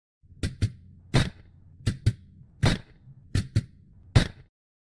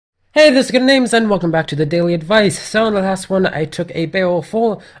Hey, this is Good Names, and welcome back to the Daily Advice. So in the last one, I took a barrel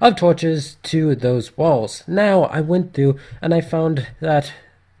full of torches to those walls. Now, I went through, and I found that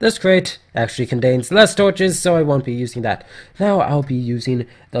this crate actually contains less torches, so I won't be using that. Now, I'll be using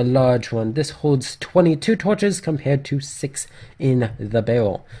the large one. This holds 22 torches compared to 6 in the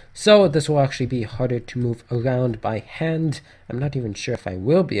barrel. So this will actually be harder to move around by hand. I'm not even sure if I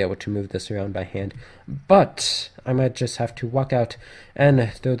will be able to move this around by hand, but I might just have to walk out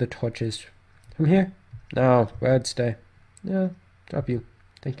and throw the torches from here. No, where'd stay? Yeah, drop you.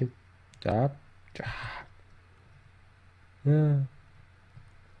 Thank you. Drop. Yeah.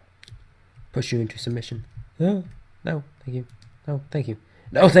 Push you into submission. No, no, thank you. No, thank you.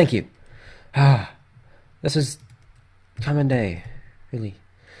 No, thank you. This is common day, really.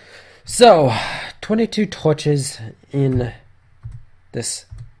 So, 22 torches in this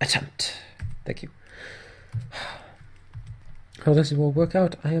attempt. Thank you. How this will work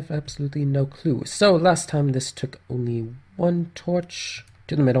out, I have absolutely no clue. So, last time this took only one torch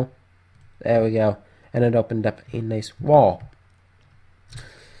to the middle. There we go. And it opened up a nice wall.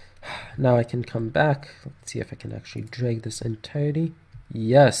 Now I can come back. Let's see if I can actually drag this entirety.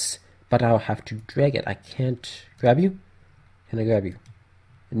 Yes, but I'll have to drag it. I can't grab you. Can I grab you?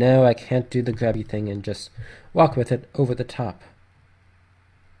 No, I can't do the grabby thing and just walk with it over the top.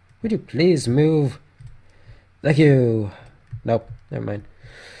 Would you please move? Thank you. Nope, never mind.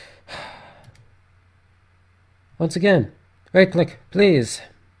 Once again, right click, please.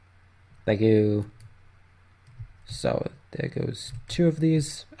 Thank you. So there goes 2 of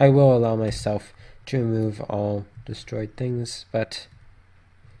these. I will allow myself to remove all destroyed things, but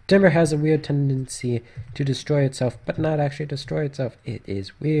timber has a weird tendency to destroy itself, but not actually destroy itself. It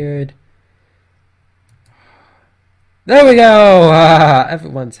is weird. There we go!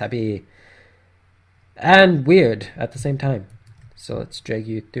 Everyone's happy. And weird at the same time. So let's drag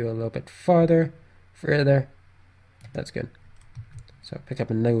you through a little bit further. That's good. So pick up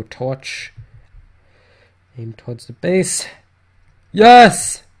a new torch. Aim towards the base.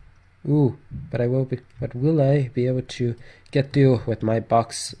 Yes! Ooh, but will I be able to get through with my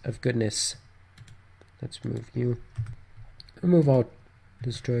box of goodness? Let's move you. Remove all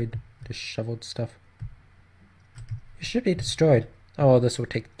destroyed, disheveled stuff. It should be destroyed. Oh, this will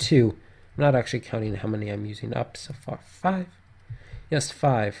take 2. I'm not actually counting how many I'm using up so far. 5? Yes,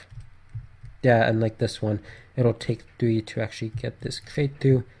 5. Yeah, and like this one, it'll take 3 to actually get this crate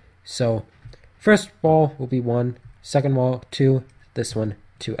through. So, first wall will be 1, second wall 2, this one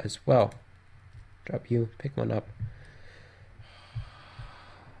 2 as well. Drop you, pick one up.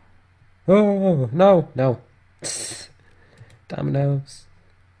 Oh, no, no. Dominoes,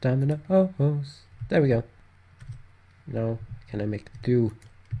 dominoes. There we go. No, can I make it through?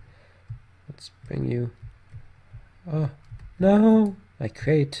 Let's bring you. Oh, no, my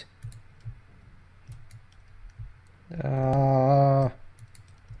crate.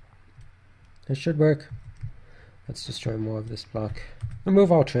 It should work. Let's destroy more of this block.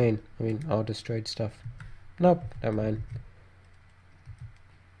 Remove all all destroyed stuff. Nope, never mind.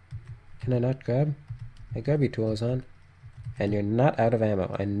 Can I not grab? My grabby tool is on. And you're not out of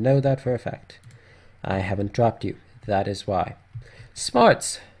ammo. I know that for a fact. I haven't dropped you. That is why.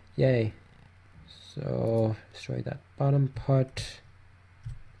 Smarts! Yay. So, destroy that bottom part.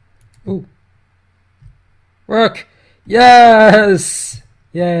 Ooh. Work! Yes!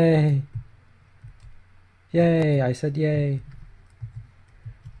 Yay! Yay, I said yay.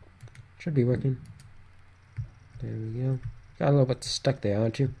 Should be working. There we go. Got a little bit stuck there,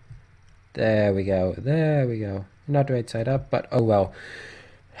 aren't you? There we go. There we go. Not right side up, but oh well.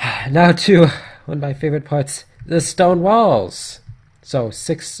 Now to one of my favorite parts, the stone walls. So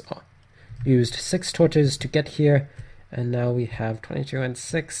used 6 torches to get here, and now we have 22 and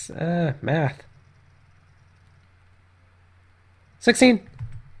 6. Math. 16.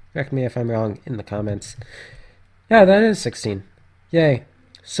 Correct me if I'm wrong in the comments. Yeah, that is 16. Yay.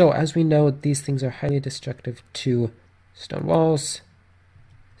 So, as we know, these things are highly destructive to stone walls.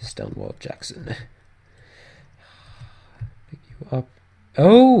 Stonewall Jackson. Pick you up.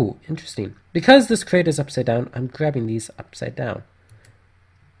 Oh, interesting. Because this crate is upside down, I'm grabbing these upside down.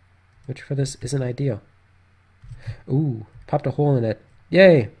 Which for this isn't ideal. Ooh, popped a hole in it.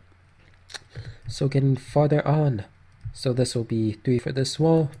 Yay. So getting farther on. So this will be 3 for this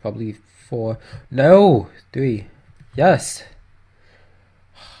wall, probably 4. No! 3. Yes!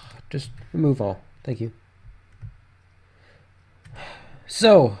 Just remove all. Thank you.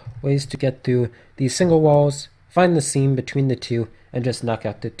 So, ways to get through these single walls, find the seam between the 2, and just knock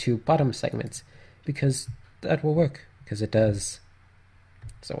out the 2 bottom segments. Because that will work. Because it does.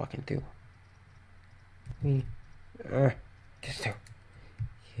 So walking through. Get through.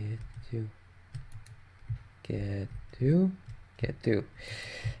 Get through. Get through. Get through.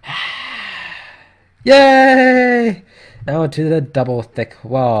 Yay! Now to the double thick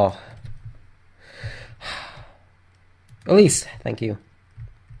wall. Elise, thank you.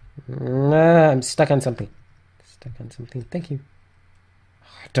 I'm stuck on something. Stuck on something. Thank you.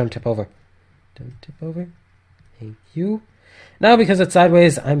 Don't tip over. Don't tip over. Thank you. Now, because it's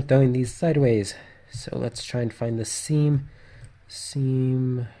sideways, I'm throwing these sideways. So let's try and find the seam.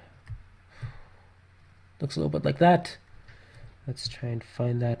 Seam. Looks a little bit like that. Let's try and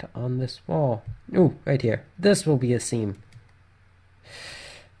find that on this wall. Ooh, right here. This will be a seam.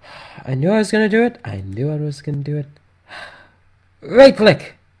 I knew I was going to do it. I knew I was going to do it. Right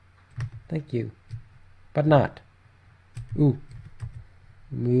click. Thank you. But not. Ooh.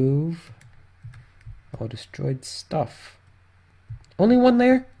 Move. Oh, destroyed stuff. Only one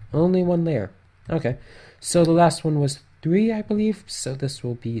layer? Only one layer. Okay. So the last one was 3, I believe. So this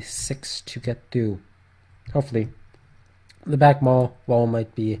will be 6 to get through. Hopefully. The back wall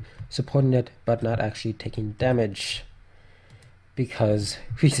might be supporting it, but not actually taking damage. Because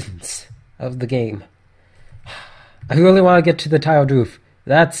reasons of the game. I really want to get to the tiled roof.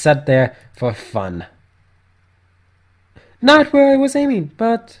 That's set there for fun. Not where I was aiming,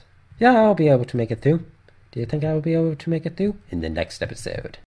 but yeah, I'll be able to make it through. Do you think I will be able to make it through in the next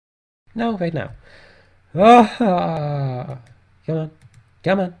episode? No, right now. Oh, come on,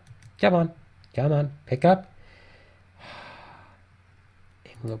 come on, come on, come on, pick up.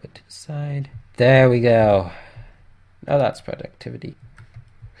 Aim a little bit to the side. There we go. Now that's productivity.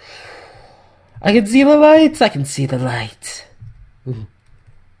 I can see the lights. I can see the light. Ooh.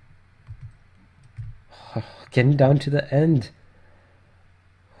 Oh, getting down to the end.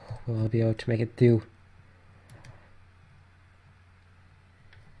 Will I be able to make it through?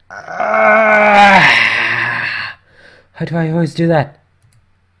 How do I always do that?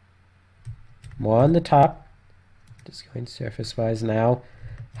 More on the top. Just going surface-wise now.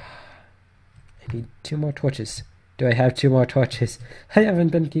 I need 2 more torches. Do I have 2 more torches? I haven't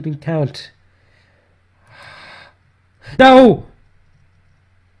been keeping count. No!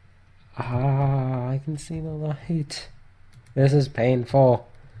 I can see the light. This is painful.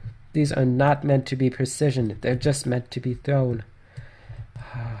 These are not meant to be precision. They're just meant to be thrown.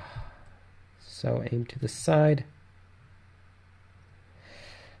 So aim to the side.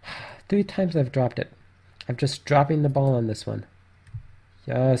 3 times I've dropped it. I'm just dropping the ball on this one.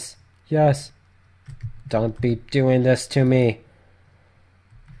 Yes, yes. Don't be doing this to me.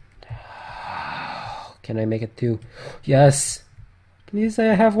 Can I make it through? Yes. Please say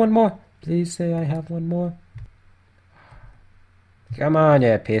I have one more. Please say I have one more. Come on,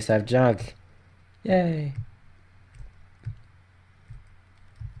 you piece of junk. Yay.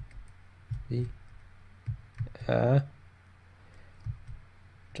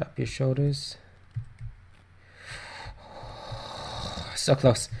 Drop your shoulders. So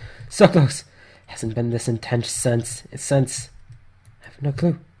close. So close. Hasn't been this intense since. I have no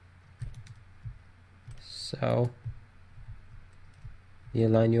clue. So, need to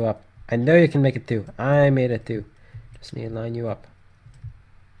line you up. I know you can make it through. I made it through. Just need to line you up.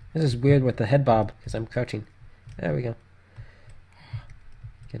 This is weird with the head bob because I'm crouching. There we go.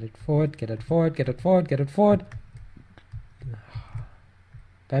 Get it forward, get it forward, get it forward, get it forward.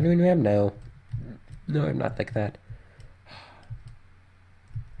 Battering ram? No. No, I'm not like that.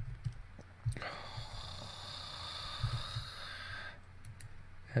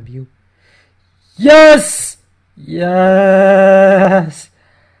 Have you? Yes! Yes!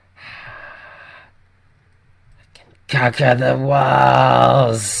 I can conquer the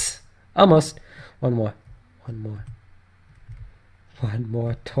walls! Almost. One more. One more. One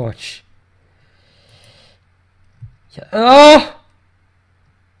more torch. Yeah. Oh!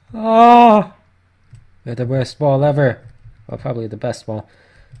 Oh! You're the worst wall ever. Well, probably the best wall.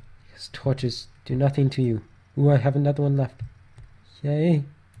 Because torches do nothing to you. Ooh, I have another one left. Yay.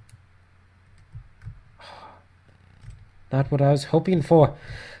 Not what I was hoping for.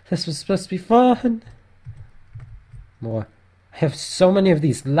 This was supposed to be fun. More. I have so many of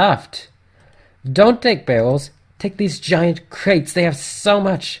these left. Don't take barrels. Take these giant crates. They have so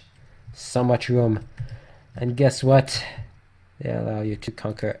much room. And guess what? They allow you to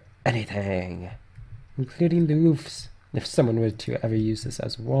conquer anything, including the roofs. If someone were to ever use this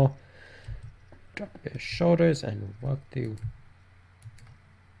as a wall, drop your shoulders and walk through.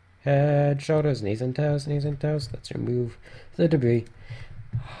 Head, shoulders, knees and toes, knees and toes. Let's remove the debris.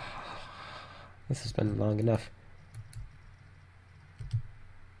 This has been long enough.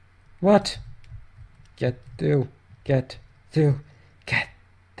 What? Get through, get through, get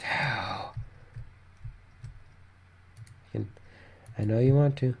through. I know you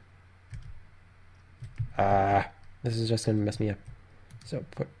want to. This is just gonna mess me up. So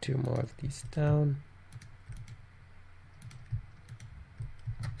put 2 more of these down.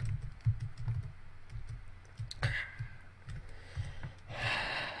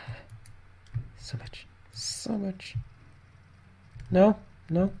 So much. No.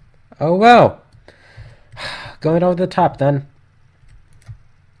 Oh well. Going over the top then.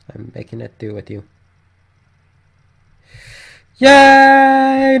 I'm making it do with you.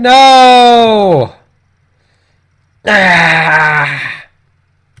 Yay! No! Ah!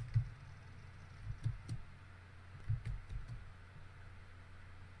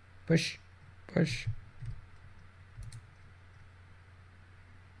 Push.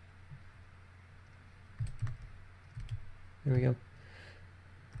 There we go.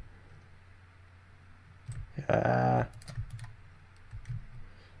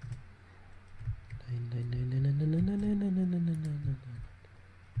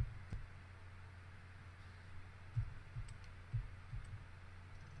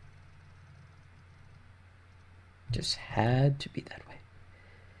 Just had to be that way.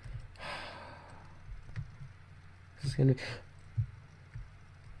 This is gonna be...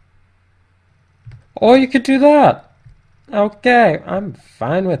 Or you could do that. Okay, I'm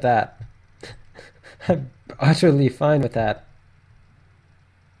fine with that. I'm utterly fine with that.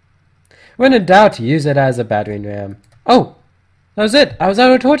 When in doubt, use it as a battering ram. Oh, that was it. I was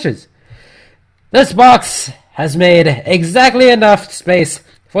out of torches. This box has made exactly enough space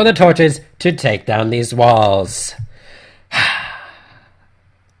for the torches to take down these walls.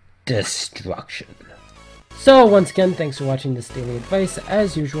 Destruction. So once again, thanks for watching this daily advice.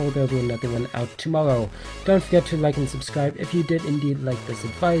 As usual, there will be another one out tomorrow. Don't forget to like and subscribe if you did indeed like this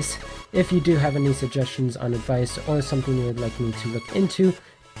advice. If you do have any suggestions on advice or something you would like me to look into,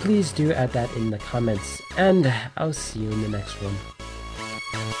 please do add that in the comments. And I'll see you in the next one.